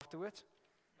afterwards.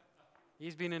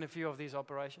 He's been in a few of these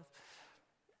operations.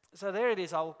 So there it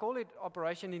is. I'll call it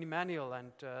Operation Emmanuel,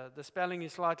 and the spelling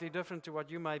is slightly different to what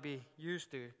you may be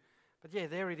used to. But yeah,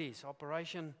 there it is,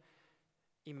 Operation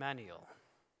Emmanuel.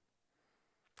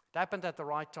 It happened at the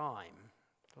right time.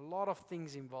 A lot of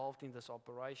things involved in this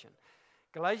operation.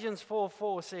 Galatians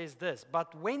 4:4 says this,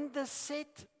 "But when the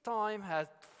set time has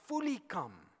fully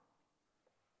come,"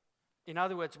 in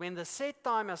other words, when the set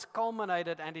time has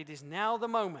culminated and it is now the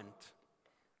moment,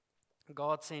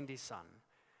 God sent His Son,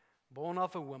 born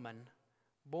of a woman,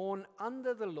 born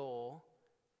under the law,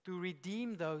 to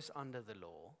redeem those under the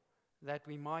law, that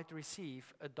we might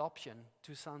receive adoption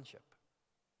to sonship.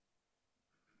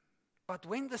 But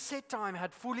when the set time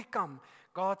had fully come,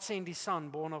 God sent His Son,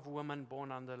 born of a woman,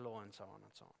 born under the law, and so on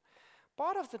and so on.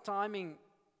 Part of the timing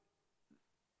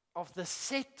of the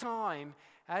set time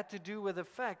had to do with the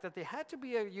fact that there had to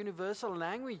be a universal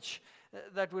language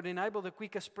that would enable the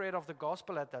quicker spread of the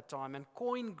gospel at that time. And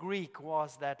Koine Greek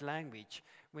was that language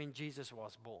when Jesus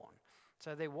was born.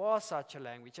 So there was such a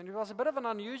language. And it was a bit of an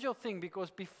unusual thing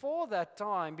because before that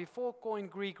time, before Koine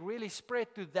Greek really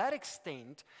spread to that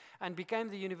extent and became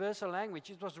the universal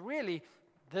language, it was really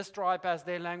this tribe has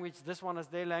their language, this one has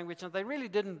their language, and they really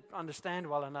didn't understand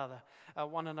one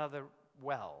another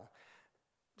well.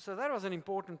 So that was an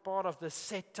important part of the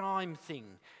set time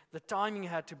thing. The timing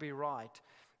had to be right.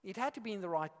 It had to be in the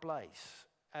right place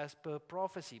as per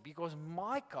prophecy because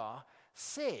Micah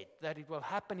said that it will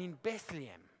happen in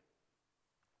Bethlehem.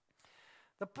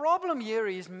 The problem here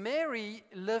is Mary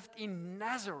lived in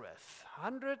Nazareth,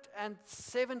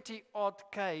 170 odd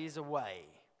k's away.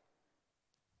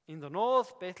 In the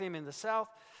north, Bethlehem in the south.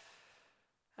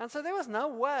 And so there was no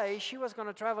way she was going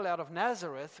to travel out of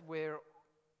Nazareth, where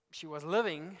she was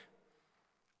living,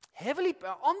 heavily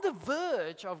on the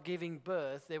verge of giving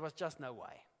birth. There was just no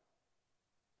way.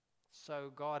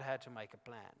 So God had to make a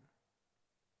plan.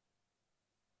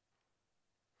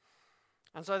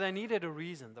 And so they needed a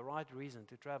reason, the right reason,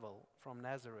 to travel from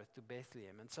Nazareth to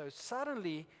Bethlehem. And so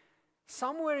suddenly,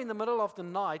 somewhere in the middle of the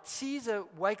night, Caesar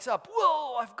wakes up.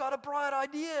 Whoa, I've got a bright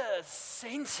idea.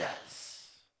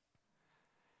 Census.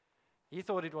 He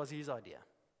thought it was his idea.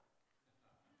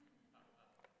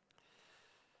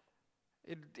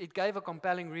 It gave a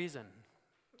compelling reason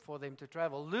for them to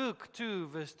travel. Luke 2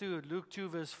 verse 2, Luke 2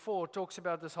 verse 4 talks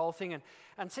about this whole thing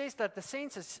and says that the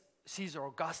census, Caesar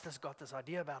Augustus got this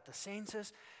idea about the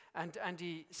census, and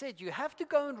he said, you have to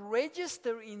go and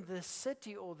register in the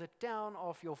city or the town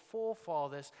of your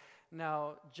forefathers.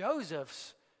 Now,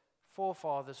 Joseph's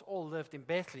forefathers all lived in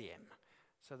Bethlehem,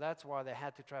 so that's why they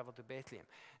had to travel to Bethlehem.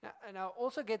 Now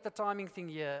also get the timing thing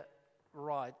here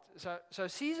right. So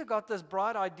Caesar got this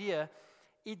bright idea.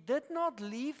 It did not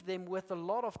leave them with a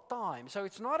lot of time. So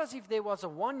it's not as if there was a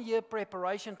 1-year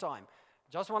preparation time.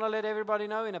 Just want to let everybody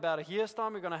know, in about a year's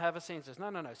time, we're going to have a census.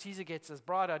 No. Caesar gets this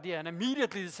bright idea, and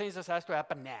immediately the census has to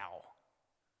happen now.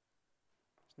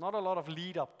 It's not a lot of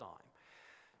lead-up time.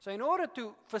 So in order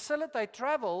to facilitate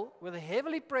travel with a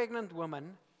heavily pregnant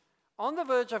woman on the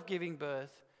verge of giving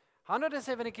birth,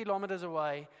 170 kilometers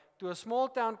away, to a small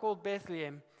town called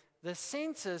Bethlehem, the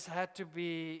census had to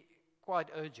be quite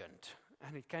urgent,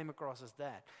 and it came across as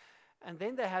that. And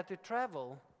then they had to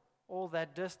travel all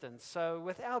that distance. So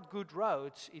without good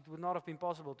roads, it would not have been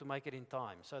possible to make it in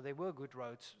time. So there were good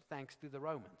roads thanks to the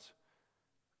Romans.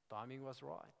 Timing was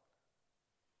right.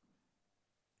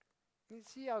 You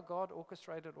see how God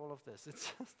orchestrated all of this.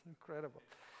 It's just incredible.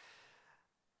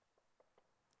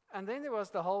 And then there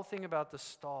was the whole thing about the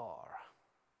star.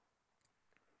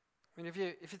 I mean,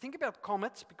 if you think about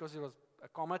comets, because it was a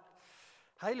comet,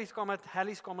 Halley's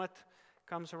Comet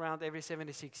comes around every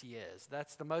 76 years.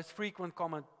 That's the most frequent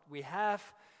comet we have.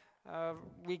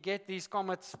 We get these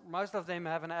comets, most of them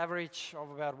have an average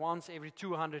of about once every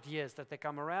 200 years that they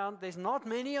come around. There's not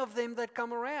many of them that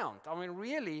come around. I mean,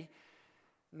 really,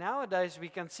 nowadays we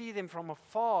can see them from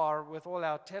afar with all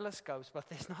our telescopes, but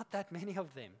there's not that many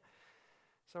of them.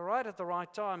 So right at the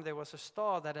right time, there was a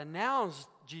star that announced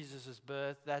Jesus'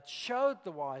 birth, that showed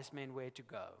the wise men where to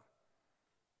go.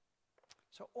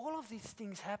 So all of these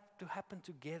things have to happen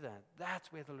together.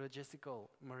 That's where the logistical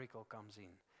miracle comes in.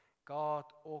 God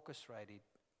orchestrated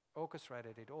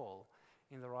it all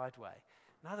in the right way.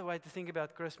 Another way to think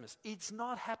about Christmas, it's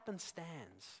not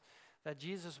happenstance that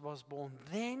Jesus was born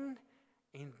then,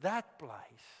 in that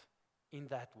place, in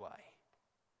that way.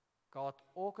 God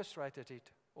orchestrated it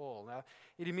all. Now,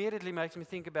 it immediately makes me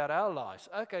think about our lives.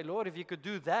 Okay, Lord, if you could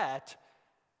do that,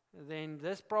 then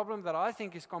this problem that I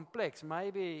think is complex,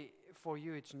 maybe for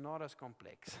you it's not as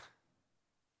complex.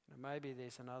 Maybe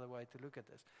there's another way to look at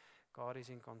this. God is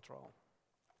in control.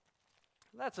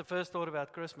 That's the first thought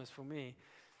about Christmas for me.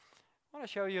 I want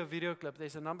to show you a video clip.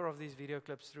 There's a number of these video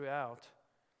clips throughout.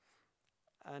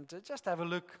 And just have a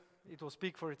look. It will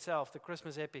speak for itself. The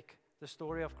Christmas epic, the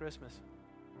story of Christmas.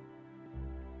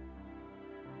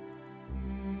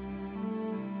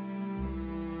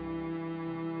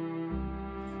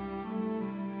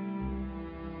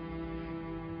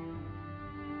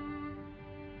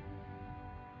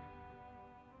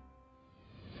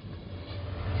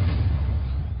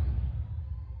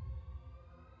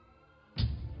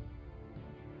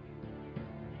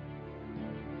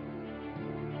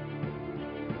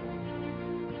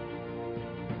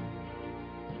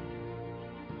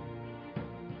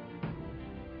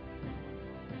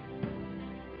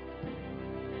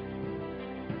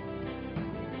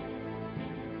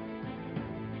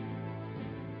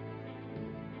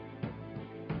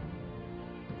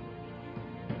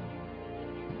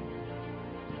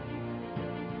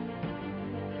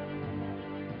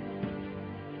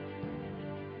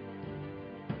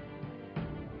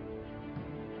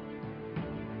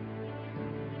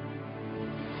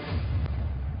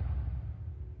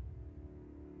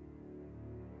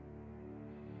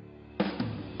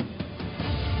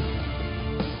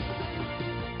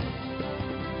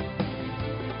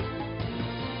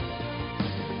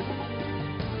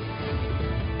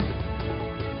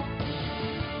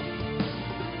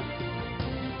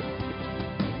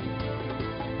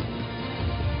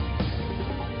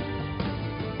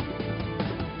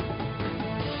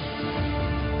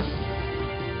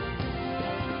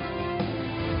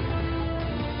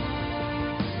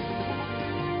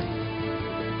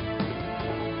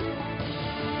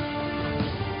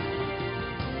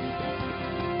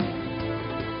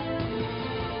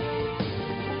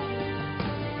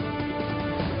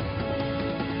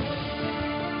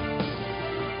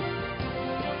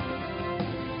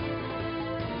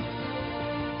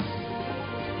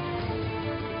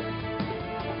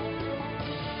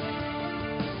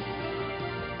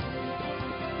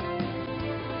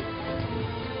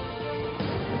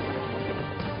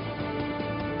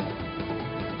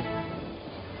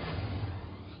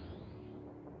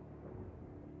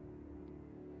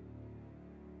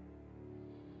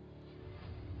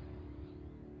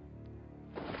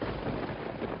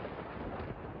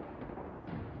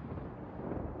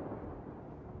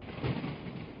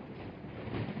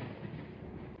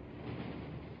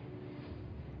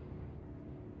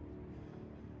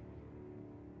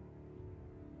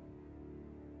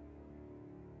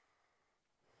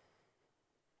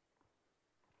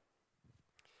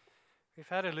 We've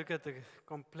had a look at the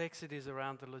complexities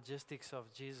around the logistics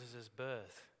of Jesus'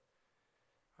 birth.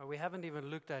 We haven't even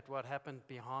looked at what happened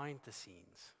behind the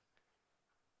scenes.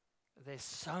 There's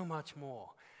so much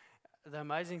more. The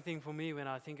amazing thing for me when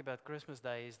I think about Christmas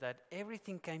Day is that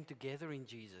everything came together in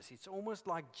Jesus. It's almost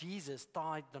like Jesus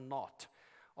tied the knot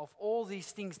of all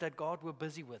these things that God were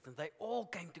busy with, and they all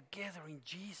came together in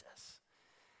Jesus.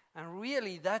 And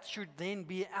really, that should then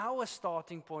be our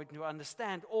starting point to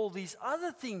understand all these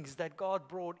other things that God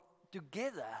brought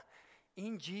together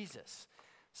in Jesus.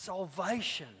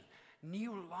 Salvation,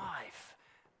 new life,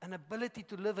 an ability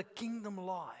to live a kingdom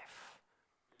life,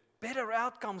 better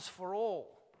outcomes for all,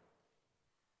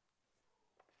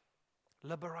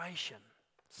 liberation,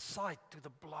 sight to the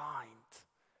blind,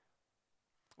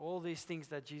 all these things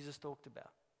that Jesus talked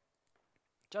about.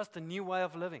 Just a new way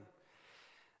of living.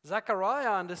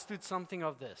 Zechariah understood something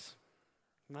of this.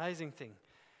 Amazing thing.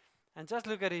 And just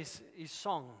look at his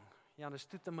song. He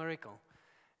understood the miracle.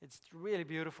 It's really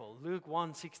beautiful. Luke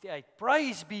 1:68.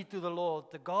 Praise be to the Lord,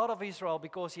 the God of Israel,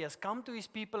 because he has come to his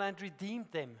people and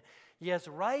redeemed them. He has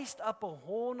raised up a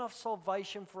horn of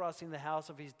salvation for us in the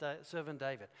house of his servant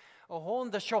David. A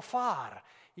horn, the shofar.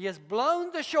 He has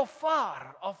blown the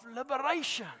shofar of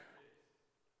liberation.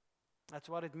 That's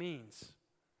what it means.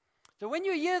 So when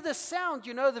you hear the sound,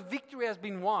 you know the victory has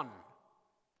been won.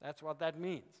 That's what that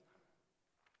means.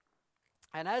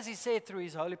 And as he said through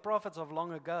his holy prophets of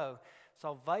long ago,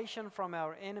 salvation from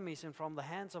our enemies and from the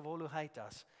hands of all who hate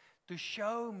us, to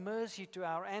show mercy to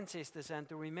our ancestors and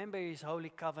to remember his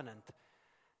holy covenant,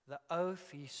 the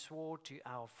oath he swore to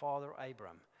our father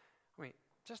Abraham. I mean,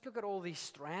 just look at all these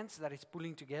strands that it's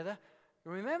pulling together.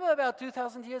 Remember about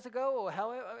 2,000 years ago, or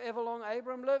however long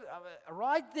Abraham lived?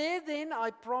 Right there, then,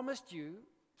 I promised you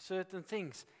certain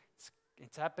things.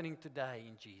 It's happening today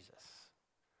in Jesus.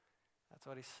 That's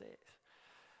what he says.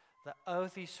 The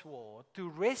oath he swore to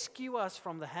rescue us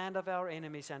from the hand of our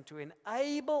enemies and to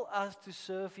enable us to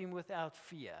serve him without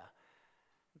fear.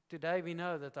 Today we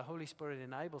know that the Holy Spirit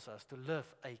enables us to live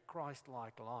a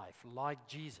Christ-like life, like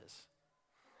Jesus,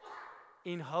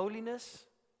 in holiness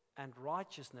and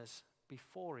righteousness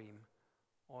before him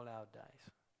all our days.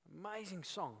 Amazing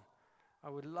song. I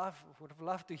would have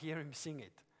loved to hear him sing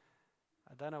it.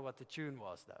 I don't know what the tune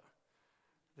was, though.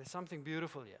 There's something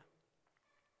beautiful here.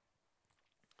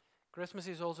 Christmas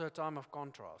is also a time of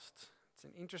contrasts. It's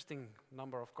an interesting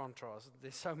number of contrasts.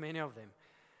 There's so many of them.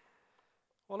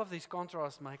 All of these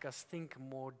contrasts make us think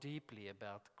more deeply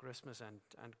about Christmas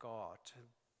and God,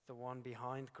 the one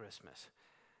behind Christmas.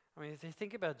 I mean, if you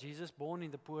think about Jesus born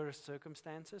in the poorest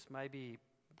circumstances, maybe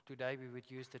today we would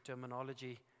use the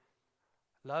terminology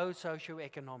low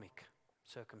socioeconomic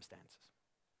circumstances.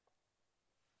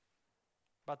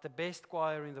 But the best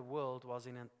choir in the world was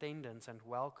in attendance and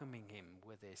welcoming him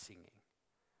with their singing.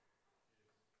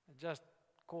 It just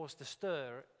caused a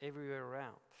stir everywhere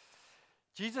around.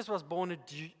 Jesus was born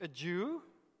a Jew,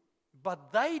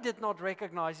 but they did not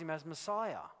recognize him as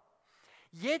Messiah.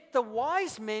 Yet the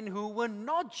wise men who were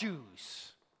not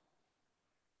Jews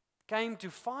came to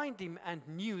find him and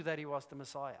knew that he was the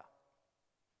Messiah.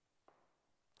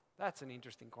 That's an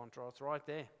interesting contrast right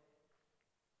there.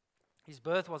 His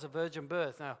birth was a virgin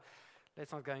birth. Now,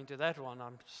 let's not go into that one.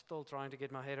 I'm still trying to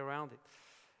get my head around it.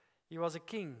 He was a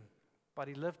king, but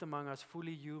he lived among us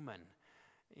fully human.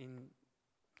 In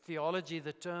theology,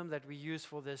 the term that we use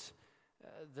for this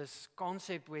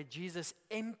concept where Jesus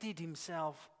emptied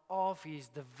himself of his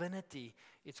divinity,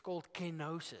 it's called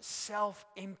kenosis,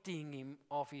 self-emptying him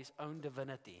of his own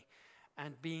divinity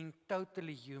and being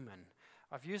totally human.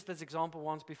 I've used this example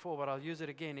once before, but I'll use it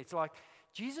again. It's like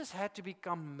Jesus had to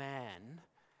become man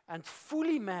and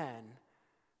fully man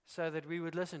so that we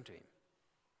would listen to him.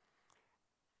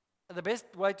 The best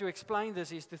way to explain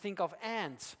this is to think of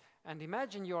ants. And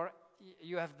imagine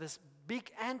you have this big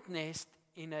ant nest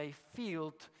in a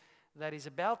field that is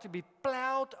about to be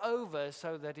plowed over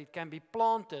so that it can be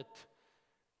planted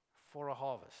for a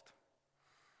harvest.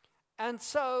 And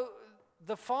so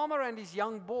the farmer and his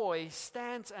young boy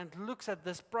stands and looks at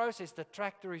this process. The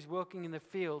tractor is working in the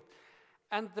field.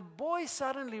 And the boy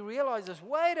suddenly realizes,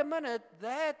 wait a minute,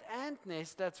 that ant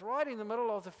nest that's right in the middle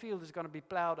of the field is going to be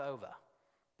plowed over.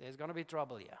 There's going to be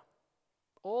trouble here.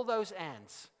 All those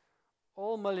ants,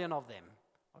 all million of them,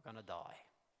 are going to die.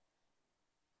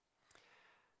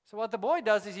 So what the boy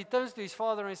does is he turns to his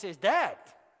father and says, Dad,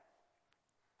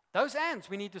 those ants,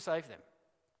 we need to save them.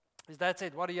 His dad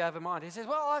said, what do you have in mind? He says,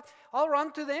 well, I'll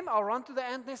run to them. I'll run to the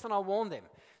ant nest and I'll warn them.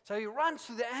 So he runs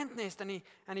to the ant nest and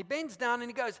he bends down and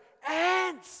he goes,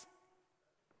 ants!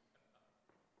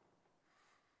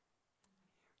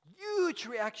 Huge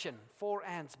reaction. 4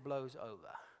 ants blows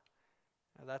over.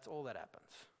 Now that's all that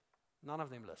happens. None of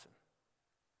them listen.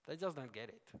 They just don't get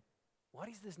it. What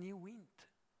is this new wind?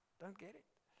 Don't get it.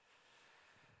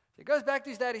 So he goes back to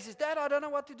his dad. He says, Dad, I don't know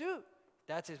what to do.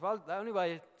 Dad says, well, the only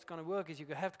way it's going to work is you're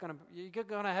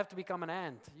going to have to become an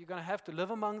ant. You're going to have to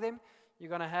live among them. You're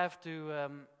going to have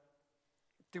to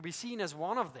be seen as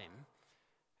one of them,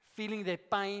 feeling their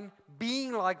pain,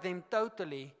 being like them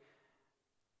totally.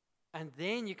 And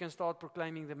then you can start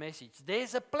proclaiming the message.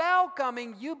 There's a plow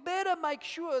coming. You better make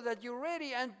sure that you're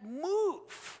ready and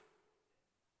move.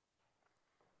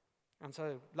 And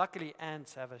so luckily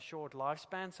ants have a short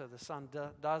lifespan, so the son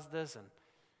does this.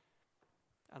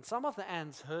 And some of the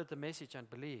ants heard the message and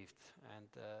believed,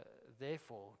 and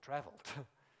therefore traveled.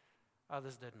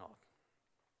 Others did not.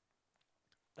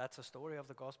 That's a story of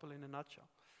the gospel in a nutshell.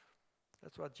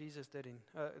 That's what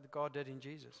God did in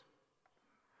Jesus.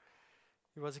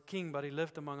 He was a king, but he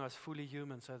lived among us fully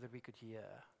human so that we could hear.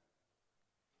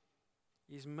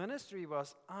 His ministry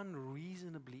was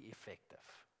unreasonably effective.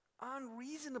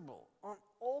 Unreasonable on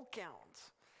all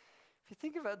counts. If you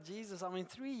think about Jesus,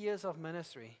 3 years of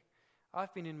ministry.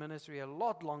 I've been in ministry a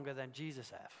lot longer than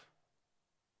Jesus have.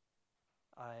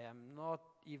 I am not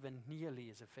even nearly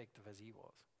as effective as he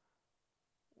was.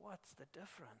 What's the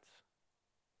difference?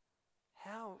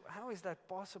 How is that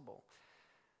possible?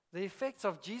 The effects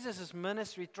of Jesus'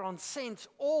 ministry transcends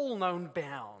all known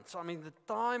bounds. The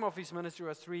time of his ministry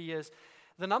was 3 years.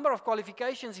 The number of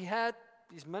qualifications he had,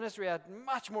 his ministry had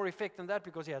much more effect than that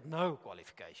because he had no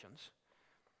qualifications,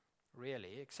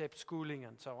 really, except schooling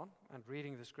and so on, and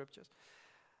reading the scriptures.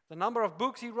 The number of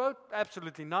books he wrote,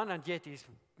 absolutely none, and yet his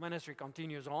ministry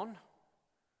continues on.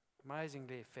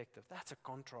 Amazingly effective. That's a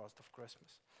contrast of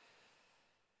Christmas.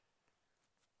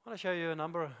 I want to show you a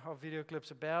number of video clips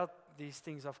about these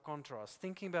things of contrast,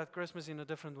 thinking about Christmas in a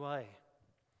different way.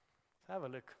 Let's have a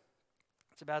look.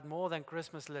 It's about more than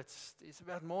Christmas lists. It's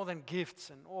about more than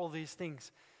gifts and all these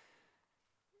things.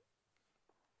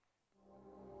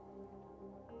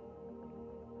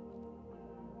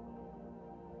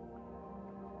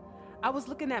 I was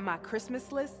looking at my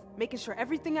Christmas list, making sure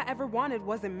everything I ever wanted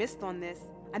wasn't missed on this.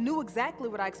 I knew exactly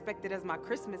what I expected as my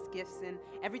Christmas gifts, and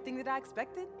everything that I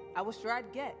expected, I was sure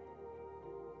I'd get.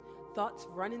 Thoughts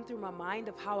running through my mind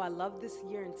of how I love this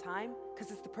year and time, because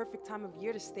it's the perfect time of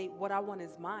year to state what I want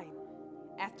is mine.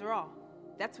 After all,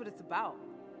 that's what it's about,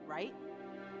 right?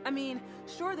 I mean,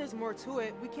 sure, there's more to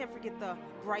it. We can't forget the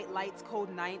bright lights,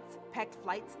 cold nights, packed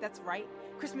flights, that's right.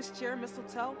 Christmas cheer,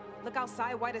 mistletoe, look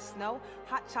outside, white as snow,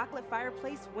 hot chocolate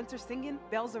fireplace, winter singing,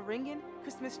 bells are ringing,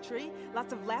 Christmas tree,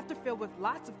 lots of laughter filled with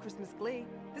lots of Christmas glee.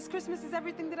 This Christmas is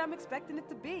everything that I'm expecting it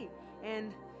to be.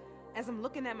 And as I'm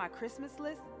looking at my Christmas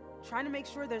list, trying to make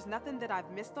sure there's nothing that I've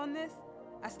missed on this,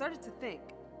 I started to think,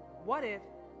 what if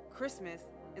Christmas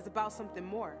is about something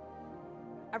more?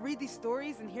 I read these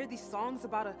stories and hear these songs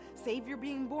about a Savior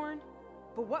being born,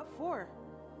 but what for?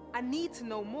 I need to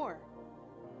know more.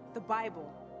 The Bible.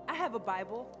 I have a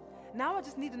Bible. Now I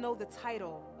just need to know the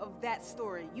title of that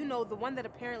story. You know, the one that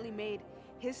apparently made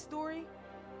his story.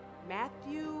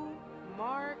 Matthew,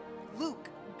 Mark, Luke.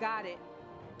 Got it.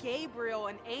 Gabriel,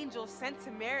 an angel sent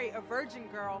to Mary, a virgin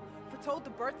girl, foretold the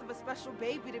birth of a special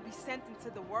baby to be sent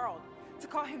into the world. To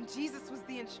call him Jesus was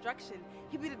the instruction.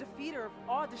 He'd be the defeater of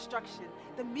all destruction,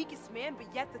 the meekest man, but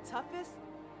yet the toughest.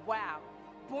 Wow.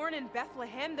 Born in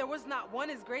Bethlehem, there was not one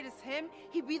as great as him.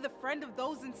 He'd be the friend of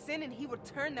those in sin, and he would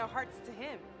turn their hearts to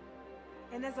him.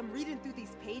 And as I'm reading through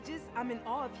these pages, I'm in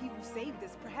awe of he who saved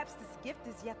us. Perhaps this gift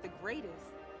is yet the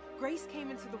greatest. Grace came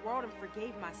into the world and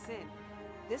forgave my sin.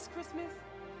 This Christmas,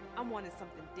 I'm wanting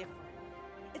something different.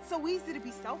 It's so easy to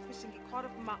be selfish and get caught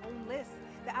up in my own list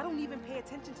that I don't even pay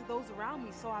attention to those around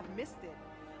me, so I've missed it.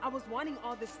 I was wanting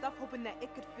all this stuff, hoping that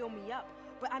it could fill me up,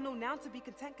 but I know now to be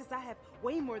content because I have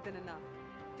way more than enough.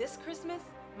 This Christmas,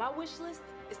 my wish list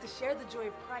is to share the joy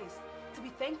of Christ, to be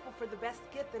thankful for the best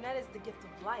gift, and that is the gift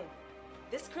of life.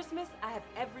 This Christmas, I have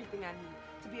everything I need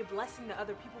to be a blessing to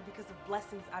other people because of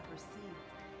blessings I've received.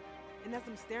 And as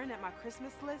I'm staring at my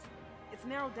Christmas list, it's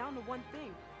narrowed down to one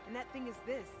thing, and that thing is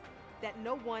this: that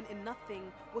no one and nothing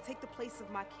will take the place of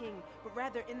my King, but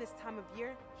rather in this time of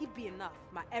year, he'd be enough,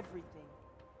 my everything.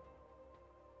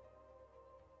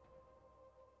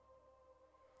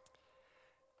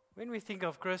 When we think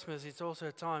of Christmas, it's also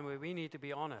a time where we need to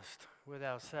be honest with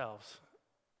ourselves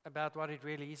about what it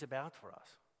really is about for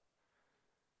us.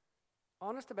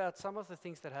 Honest about some of the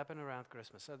things that happen around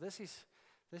Christmas. So this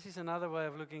is another way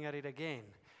of looking at it again.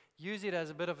 Use it as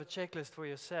a bit of a checklist for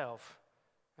yourself.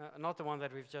 Not the one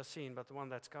that we've just seen, but the one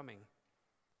that's coming.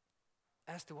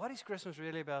 As to what is Christmas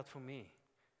really about for me?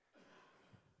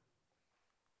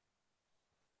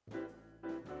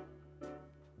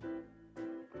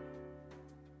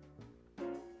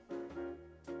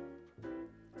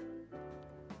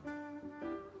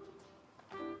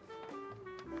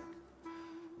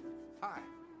 Hi,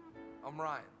 I'm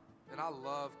Ryan, and I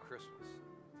love Christmas.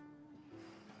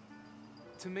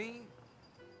 To me,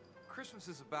 Christmas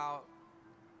is about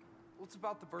it's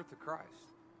about the birth of Christ.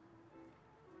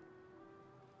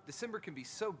 December can be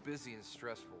so busy and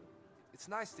stressful. It's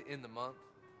nice to end the month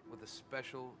with a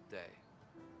special day.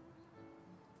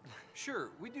 Sure,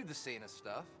 we do the Santa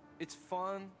stuff. It's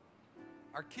fun.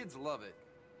 Our kids love it.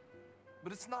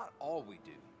 But it's not all we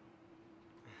do.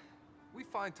 We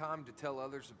find time to tell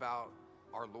others about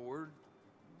our Lord,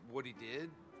 what he did,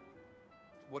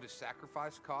 what his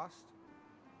sacrifice cost.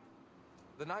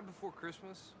 The night before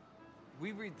Christmas,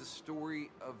 we read the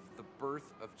story of the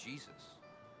birth of Jesus.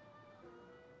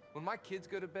 When my kids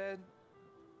go to bed,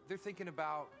 they're thinking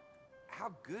about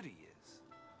how good he is.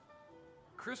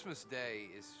 Christmas Day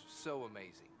is so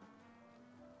amazing.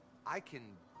 I can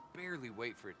barely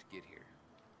wait for it to get here.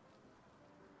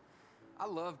 I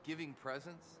love giving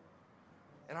presents,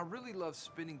 and I really love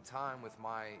spending time with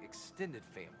my extended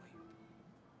family.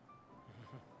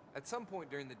 At some point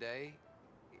during the day,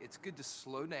 it's good to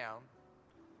slow down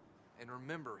and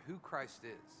remember who Christ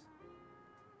is.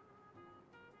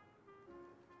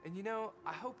 And you know,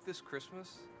 I hope this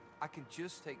Christmas I can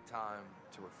just take time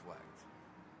to reflect.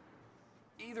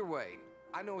 Either way,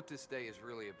 I know what this day is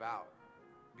really about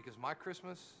because my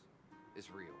Christmas is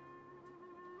real.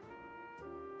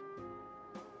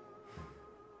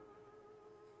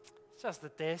 It's just a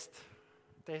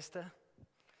tester.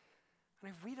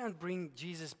 And if we don't bring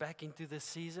Jesus back into this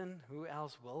season, who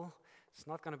else will? It's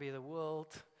not going to be the world.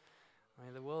 I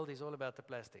mean, the world is all about the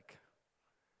plastic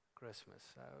Christmas.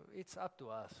 So it's up to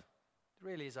us. It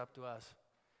really is up to us.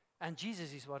 And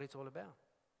Jesus is what it's all about.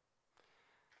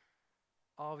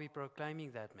 Are we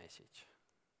proclaiming that message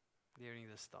during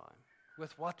this time?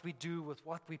 With what we do, with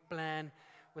what we plan,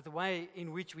 with the way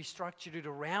in which we structure it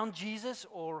around Jesus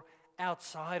or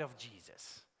outside of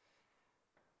Jesus?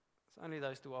 It's only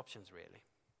those two options, really.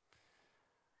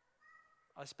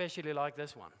 I especially like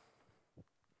this one.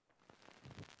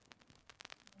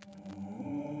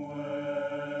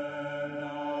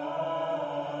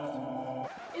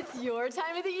 It's your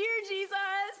time of the year, Jesus!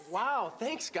 Wow,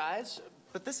 thanks, guys.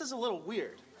 But this is a little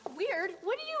weird. Weird?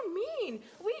 What do you mean?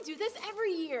 We do this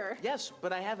every year. Yes,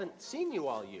 but I haven't seen you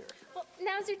all year. Well,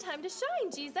 now's your time to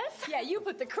shine, Jesus. Yeah, you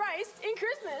put the Christ in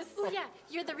Christmas. Well, yeah,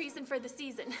 you're the reason for the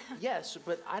season. Yes,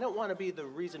 but I don't want to be the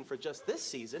reason for just this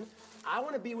season. I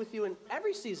want to be with you in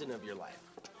every season of your life.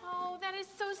 Oh, that is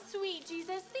so sweet,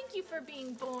 Jesus. Thank you for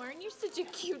being born. You're such a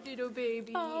cute little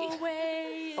baby.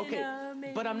 Away Okay, in a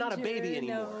manger, but I'm not a baby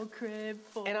anymore. No crib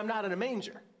for And I'm not in a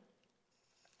manger.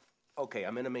 Okay,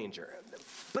 I'm in a manger.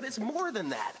 But it's more than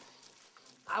that.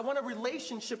 I want a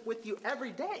relationship with you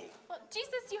every day. Well,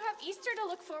 Jesus, you have Easter to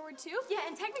look forward to. Yeah,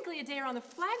 and technically a day around the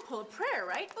flagpole of prayer,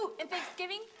 right? Ooh, and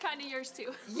Thanksgiving, kind of yours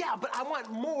too. Yeah, but I want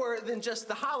more than just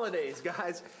the holidays,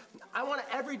 guys. I want an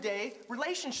everyday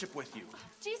relationship with you.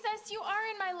 Jesus, you are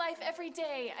in my life every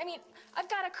day. I mean, I've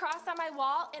got a cross on my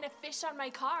wall and a fish on my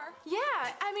car. Yeah,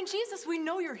 I mean, Jesus, we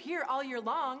know you're here all year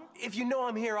long. If you know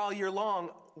I'm here all year long,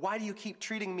 why do you keep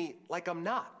treating me like I'm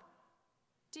not?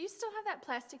 Do you still have that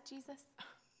plastic, Jesus?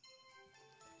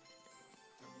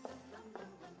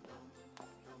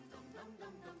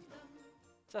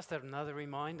 Just another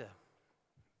reminder.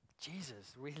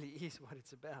 Jesus really is what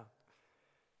it's about.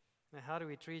 Now, how do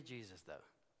we treat Jesus, though?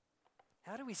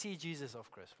 How do we see Jesus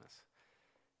of Christmas?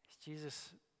 Is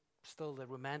Jesus still the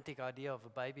romantic idea of a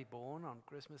baby born on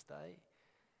Christmas Day?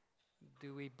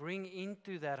 Do we bring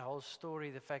into that whole story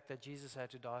the fact that Jesus had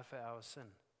to die for our sin?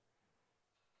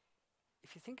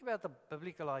 If you think about the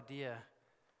biblical idea,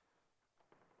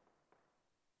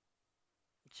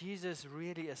 Jesus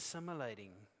really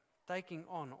assimilating, taking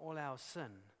on all our sin,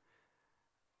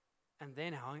 and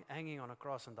then hanging on a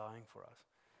cross and dying for us,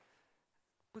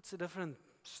 puts a different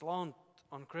slant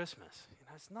on Christmas. You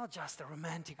know, it's not just a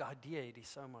romantic idea, it is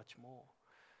so much more.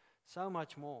 So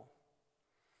much more.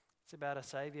 It's about a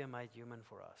Savior made human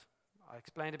for us. I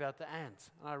explained about the ants,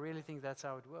 and I really think that's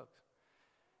how it works.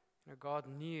 You know, God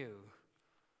knew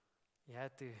He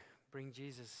had to bring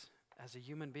Jesus as a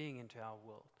human being into our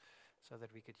world so that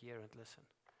we could hear and listen.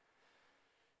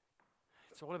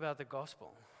 It's all about the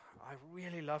gospel. I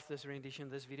really love this rendition,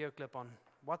 this video clip on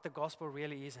what the gospel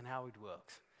really is and how it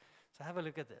works. So have a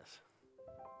look at this.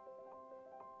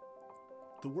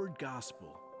 The word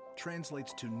gospel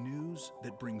translates to news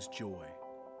that brings joy.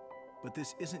 But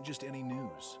this isn't just any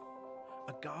news.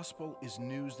 A gospel is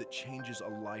news that changes a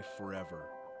life forever.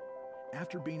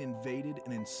 After being invaded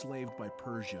and enslaved by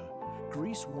Persia,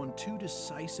 Greece won 2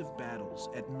 decisive battles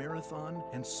at Marathon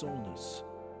and Solnus.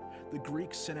 The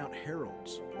Greeks sent out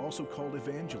heralds, also called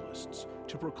evangelists,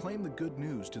 to proclaim the good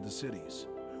news to the cities.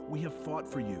 We have fought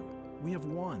for you. We have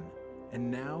won.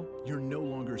 And now you're no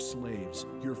longer slaves.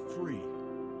 You're free.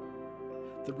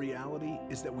 The reality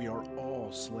is that we are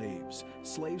all slaves,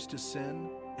 slaves to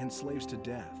sin and slaves to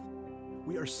death.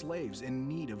 We are slaves in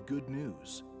need of good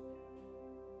news.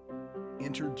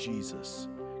 Enter Jesus,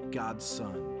 God's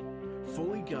Son,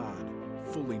 fully God,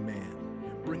 fully man,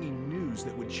 bringing news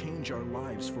that would change our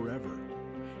lives forever.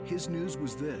 His news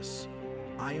was this: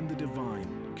 I am the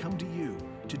divine, come to you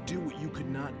to do what you could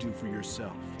not do for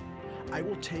yourself. I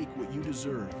will take what you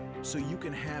deserve so you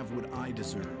can have what I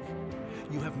deserve.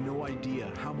 You have no idea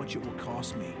how much it will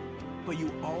cost me, but you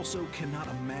also cannot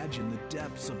imagine the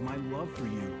depths of my love for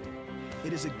you.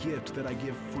 It is a gift that I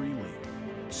give freely.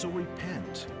 So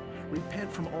repent.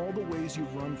 Repent from all the ways you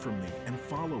run from me and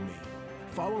follow me.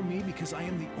 Follow me because I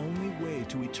am the only way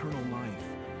to eternal life.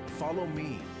 Follow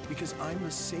me because I'm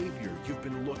the Savior you've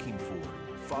been looking for.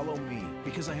 Follow me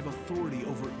because I have authority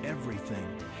over everything,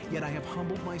 yet I have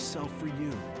humbled myself for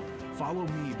you. Follow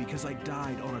me because I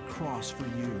died on a cross for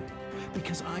you,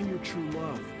 because I'm your true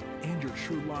love and your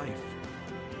true life.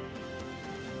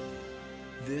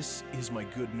 This is my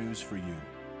good news for you.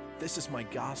 This is my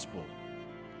gospel,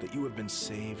 that you have been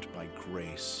saved by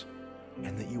grace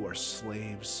and that you are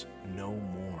slaves no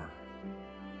more.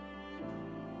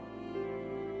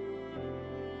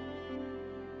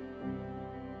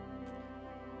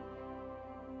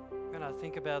 When I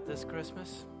think about this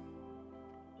Christmas,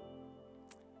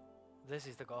 this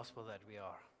is the gospel that we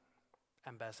are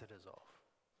ambassadors of,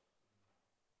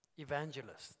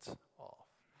 evangelists of.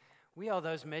 We are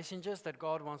those messengers that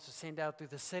God wants to send out to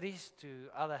the cities, to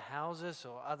other houses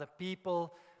or other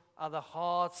people, other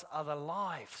hearts, other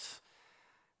lives,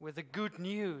 with the good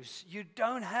news. You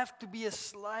don't have to be a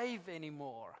slave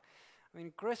anymore. I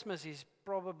mean, Christmas is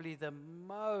probably the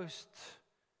most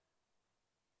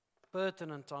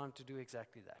pertinent time to do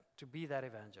exactly that, to be that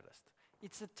evangelist.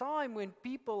 It's a time when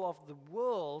people of the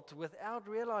world, without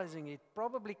realizing it,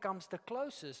 probably comes the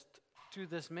closest to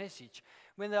this message,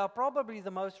 when they are probably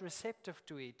the most receptive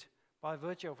to it by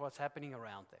virtue of what's happening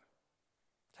around them.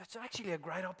 So it's actually a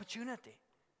great opportunity.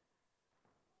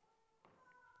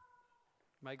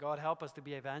 May God help us to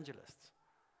be evangelists.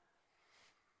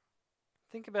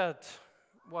 Think about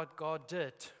what God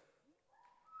did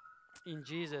in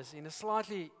Jesus in a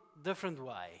slightly different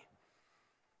way.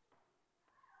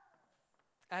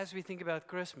 As we think about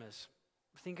Christmas,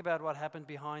 think about what happened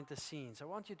behind the scenes. I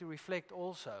want you to reflect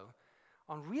also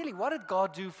on really what did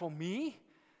God do for me?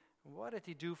 What did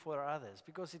He do for others?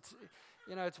 Because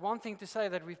it's one thing to say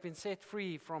that we've been set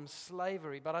free from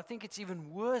slavery, but I think it's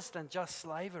even worse than just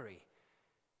slavery.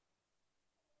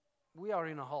 We are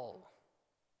in a hole.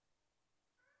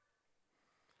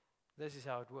 This is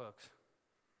how it works.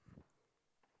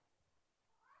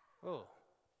 Oh.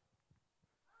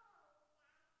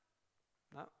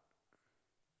 No.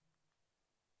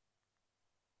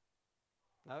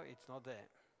 No, it's not there.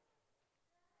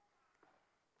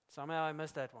 Somehow I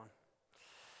missed that one.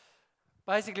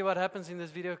 Basically what happens in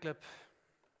this video clip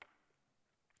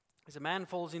is a man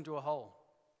falls into a hole.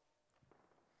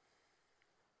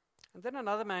 And then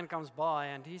another man comes by,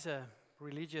 and he's a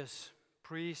religious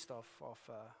priest of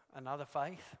another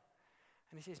faith.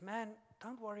 And he says, man,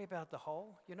 don't worry about the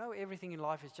hole. You know, everything in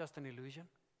life is just an illusion.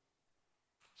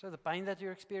 So the pain that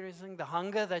you're experiencing, the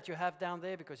hunger that you have down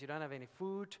there because you don't have any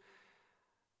food,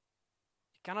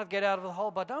 you cannot get out of the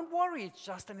hole, but don't worry, it's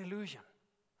just an illusion.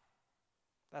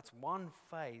 That's one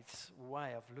faith's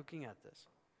way of looking at this.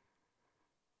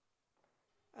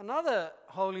 Another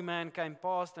holy man came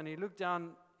past, and he looked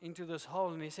down into this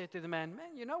hole, and he said to the man,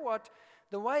 man, you know what?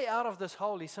 The way out of this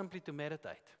hole is simply to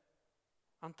meditate.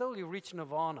 Until you reach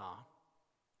nirvana,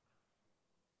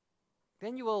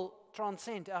 then you will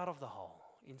transcend out of the hole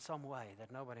in some way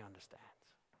that nobody understands.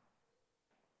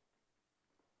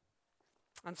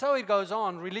 And so it goes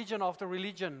on. Religion after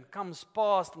religion comes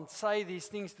past and say these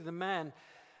things to the man,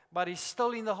 but he's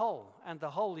still in the hole, and the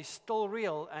hole is still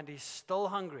real, and he's still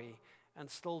hungry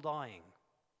and still dying.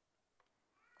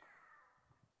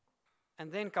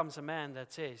 And then comes a man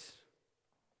that says,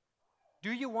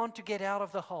 do you want to get out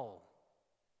of the hole?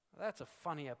 That's a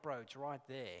funny approach right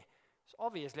there. So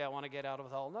obviously I want to get out of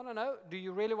the hole. No. Do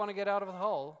you really want to get out of the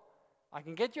hole? I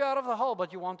can get you out of the hole,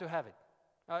 but you want to have it.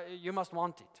 You must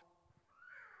want it.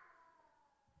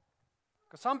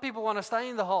 Because some people want to stay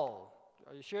in the hole.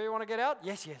 Are you sure you want to get out?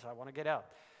 Yes, I want to get out.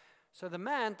 So the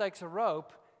man takes a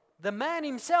rope. The man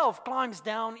himself climbs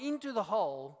down into the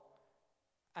hole.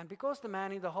 And because the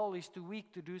man in the hole is too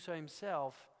weak to do so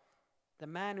himself, the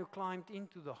man who climbed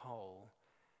into the hole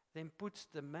then puts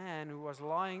the man who was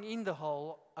lying in the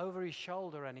hole over his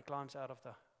shoulder, and he climbs out of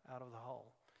the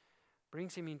hole.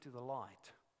 Brings him into the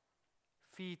light,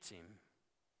 feeds him,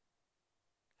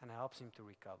 and helps him to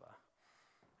recover.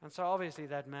 And so obviously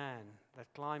that man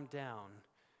that climbed down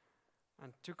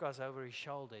and took us over his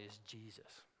shoulder is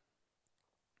Jesus.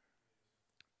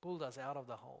 Pulled us out of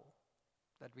the hole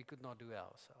that we could not do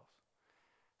ourselves.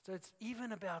 So it's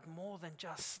even about more than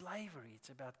just slavery. It's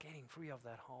about getting free of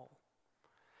that hole.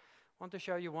 I want to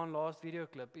show you one last video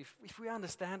clip. If we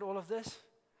understand all of this,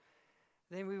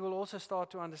 then we will also start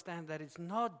to understand that it's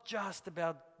not just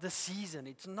about the season.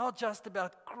 It's not just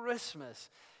about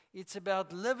Christmas. It's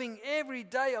about living every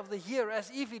day of the year as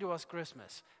if it was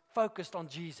Christmas, focused on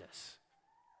Jesus.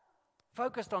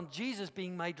 Focused on Jesus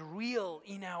being made real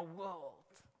in our world.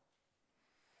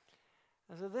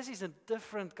 And so this is a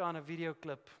different kind of video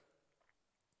clip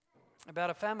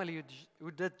about a family who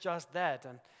did just that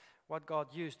and what God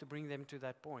used to bring them to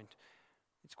that point.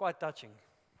 It's quite touching.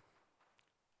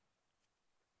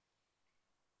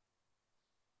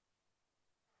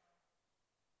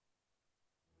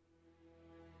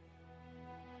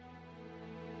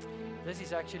 This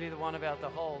is actually the one about the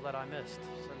hole that I missed.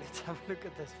 So let's have a look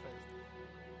at this first.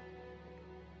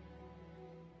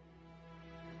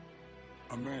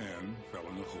 A man fell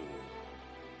in a hole.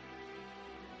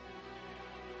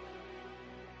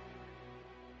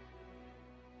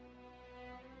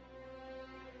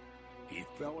 He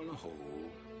fell in a hole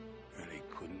and he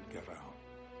couldn't get out.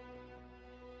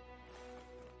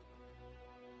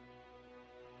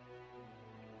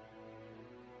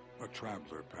 A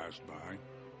traveler passed by.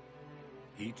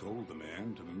 He told the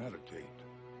man to meditate,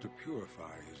 to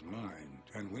purify his mind,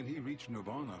 and when he reached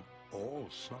nirvana, all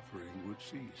suffering would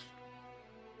cease.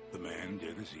 The man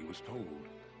did as he was told,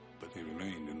 but he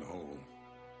remained in the hole.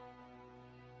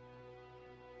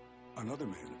 Another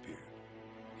man appeared.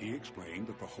 He explained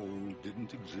that the hole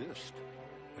didn't exist,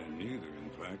 and neither, in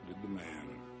fact, did the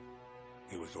man.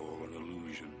 It was all an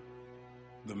illusion.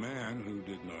 The man who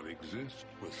did not exist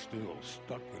was still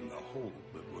stuck in the hole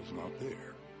that was not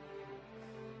there.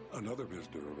 Another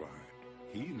visitor arrived.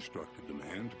 He instructed the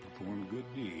man to perform good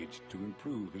deeds to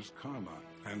improve his karma,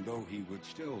 and though he would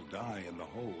still die in the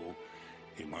hole,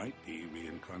 he might be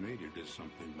reincarnated as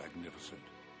something magnificent.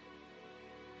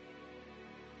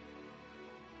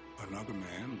 Another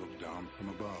man looked down from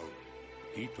above.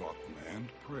 He taught the man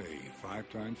to pray 5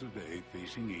 times a day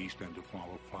facing east and to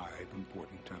follow 5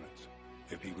 important tenets.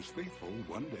 If he was faithful,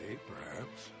 one day,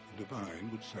 perhaps, the divine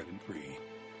would set him free.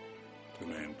 The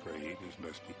man prayed as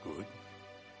best he could,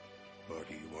 but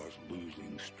he was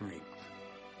losing strength,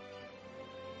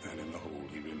 and in the hole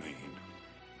he remained.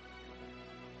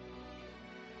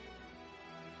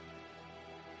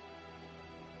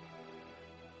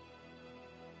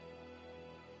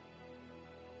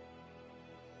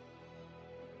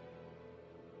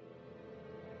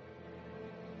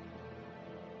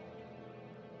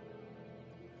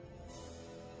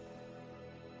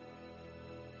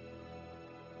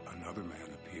 Another man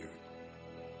appeared.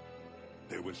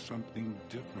 There was something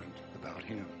different about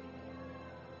him.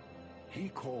 He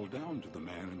called down to the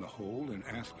man in the hole and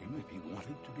asked him if he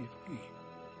wanted to be free.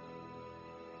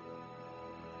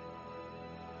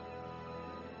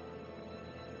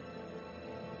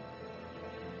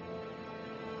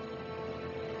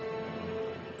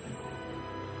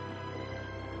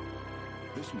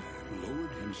 This man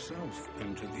lowered himself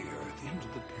into the earth, into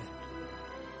the pit.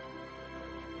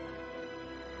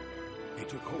 He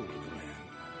took hold of the man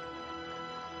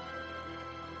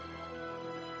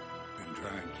and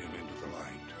dragged him into the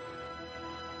light.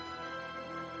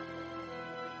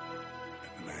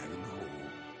 And the man in the hole,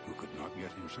 who could not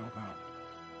get himself out,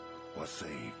 was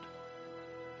saved.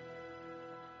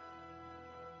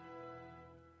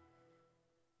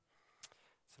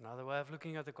 It's another way of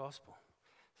looking at the gospel.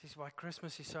 This is why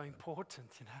Christmas is so important,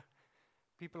 you know.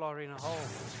 People are in a hole.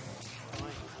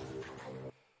 Dying.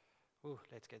 Ooh,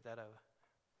 let's get that over.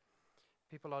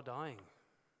 People are dying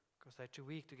because they're too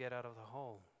weak to get out of the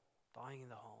hole. Dying in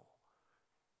the hole.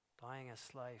 Dying as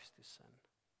slaves to sin.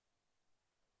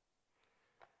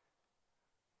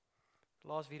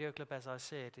 The last video clip, as I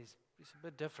said, is a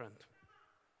bit different.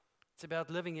 It's about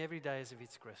living every day as if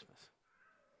it's Christmas.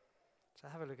 So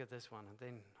have a look at this one, and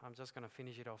then I'm just going to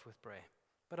finish it off with prayer.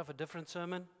 Bit of a different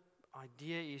sermon.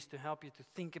 Idea is to help you to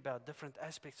think about different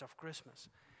aspects of Christmas.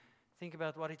 Think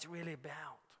about what it's really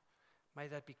about. May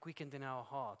that be quickened in our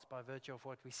hearts by virtue of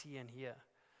what we see and hear.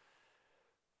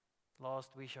 Last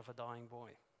wish of a dying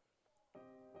boy.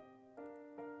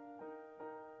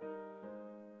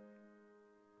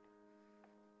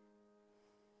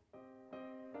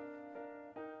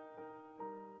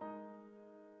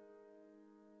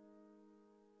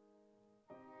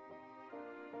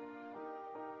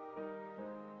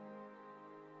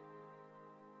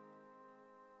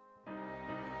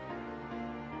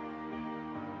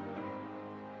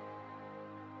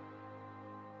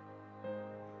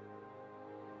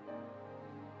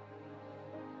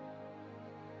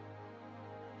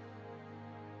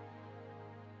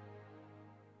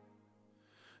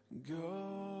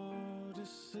 Go to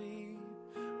sleep,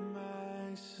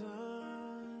 my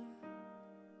son.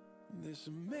 This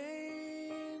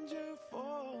manger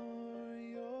for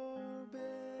your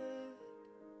bed.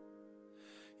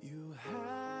 You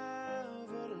have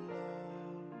a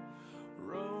long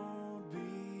road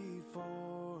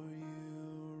before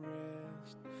you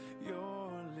rest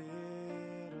your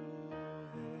little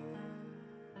head.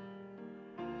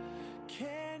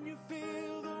 Can you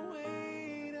feel the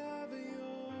weight of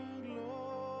your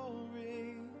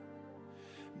glory?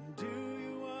 Do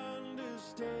you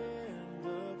understand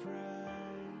the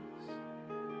price?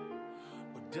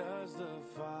 Or does the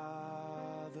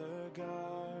Father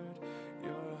guard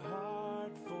your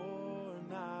heart for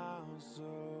now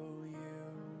so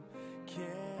you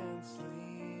can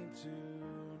sleep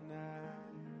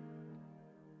tonight?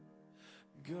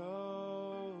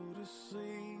 Go to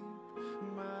sleep,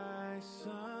 my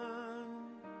son.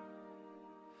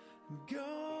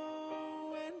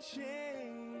 Go and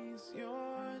chase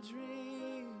your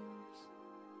dreams.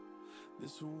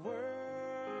 This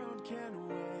world can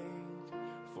wait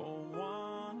for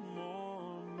one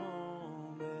more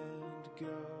moment.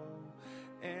 Go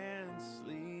and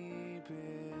sleep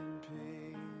in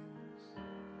peace.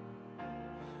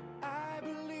 I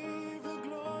believe the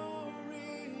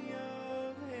glory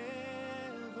of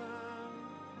heaven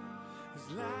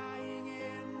is lying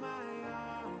in my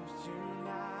arms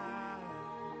tonight.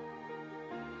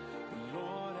 But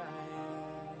Lord, I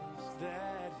ask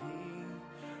that He,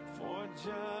 for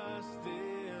just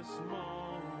this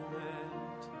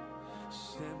moment,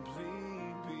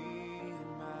 simply be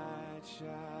my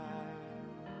child.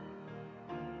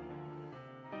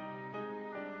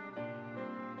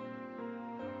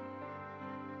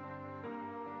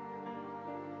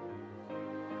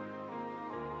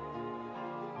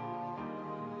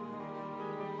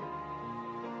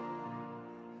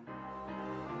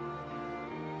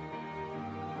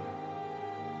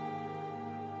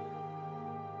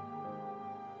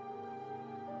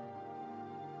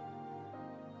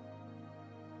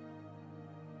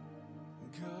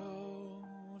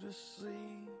 to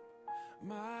sleep,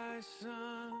 my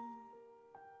son.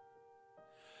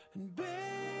 And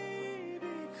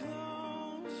baby,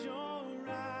 close your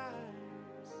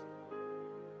eyes.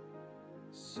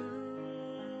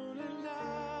 Soon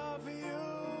enough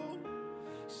you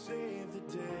save the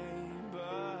day,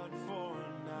 but for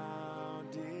now,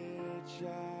 dear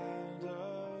child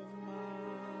of mine.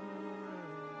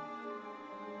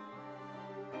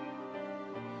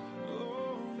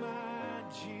 Oh, my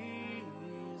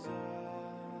Jesus,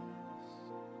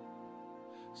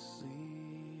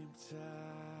 sleep tight.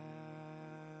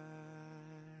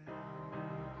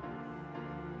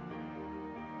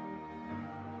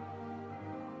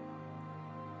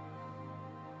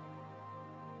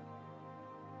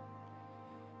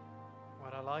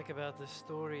 What I like about this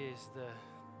story is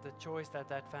the choice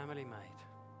that family made.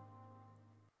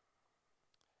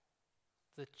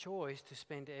 The choice to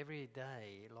spend every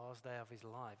day, last day of his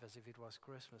life, as if it was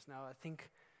Christmas. Now,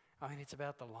 I mean, it's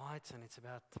about the lights and it's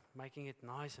about making it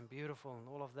nice and beautiful and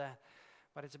all of that.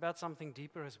 But it's about something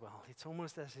deeper as well. It's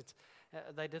almost as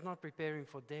they did not prepare him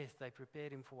for death, they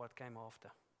prepared him for what came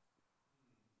after.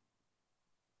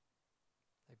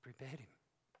 They prepared him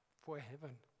for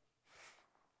heaven.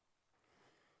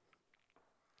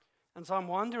 And so I'm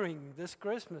wondering, this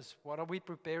Christmas, what are we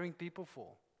preparing people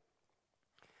for?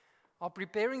 Are we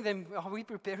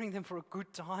preparing them for a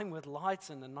good time with lights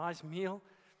and a nice meal?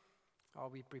 Are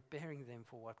we preparing them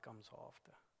for what comes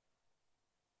after?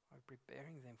 Are we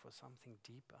preparing them for something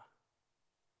deeper?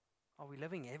 Are we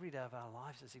living every day of our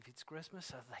lives as if it's Christmas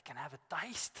so they can have a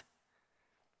taste?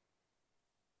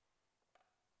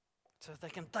 So they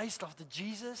can taste of the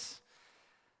Jesus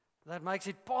that makes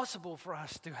it possible for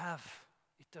us to have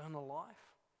eternal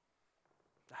life?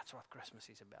 That's what Christmas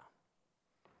is about.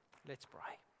 Let's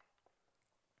pray.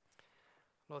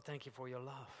 Lord, thank you for your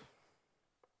love.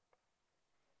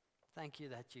 Thank you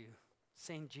that you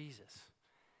sent Jesus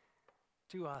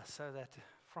to us so that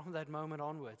from that moment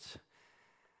onwards,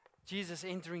 Jesus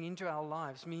entering into our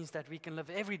lives means that we can live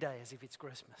every day as if it's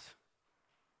Christmas.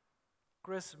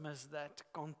 Christmas that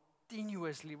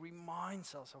continuously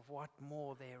reminds us of what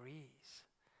more there is.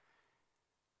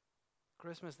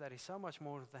 Christmas that is so much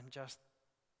more than just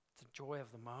the joy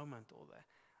of the moment or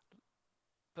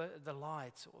the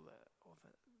lights or the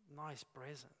nice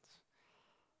presents.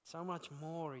 So much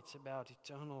more. It's about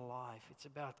eternal life. It's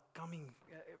about coming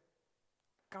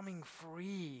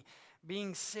free,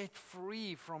 being set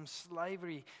free from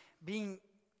slavery, being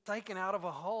taken out of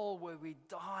a hole where we're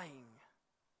dying.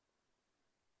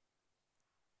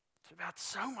 It's about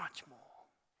so much more.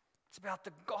 It's about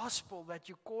the gospel that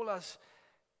you call us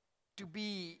to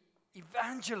be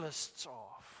evangelists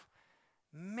of,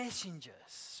 messengers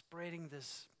spreading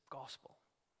this gospel.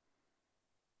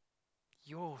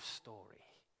 Your story.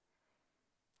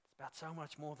 It's about so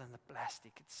much more than the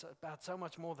plastic. It's about so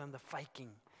much more than the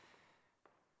faking.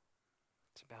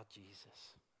 It's about Jesus,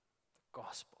 the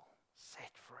gospel,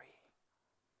 set free,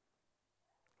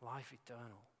 life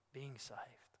eternal, being saved.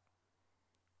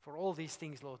 For all these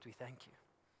things, Lord, we thank you.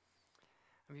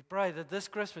 And we pray that this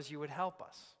Christmas you would help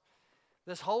us,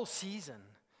 this whole season,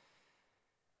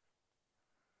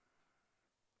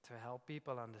 to help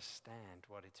people understand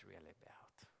what it's really about.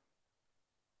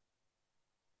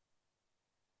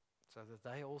 So that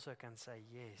they also can say,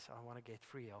 yes, I want to get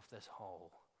free of this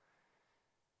hole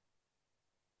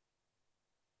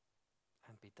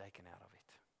and be taken out of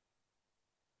it.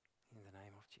 In the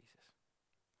name of Jesus.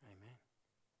 Amen.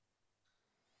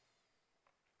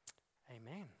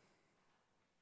 Amen.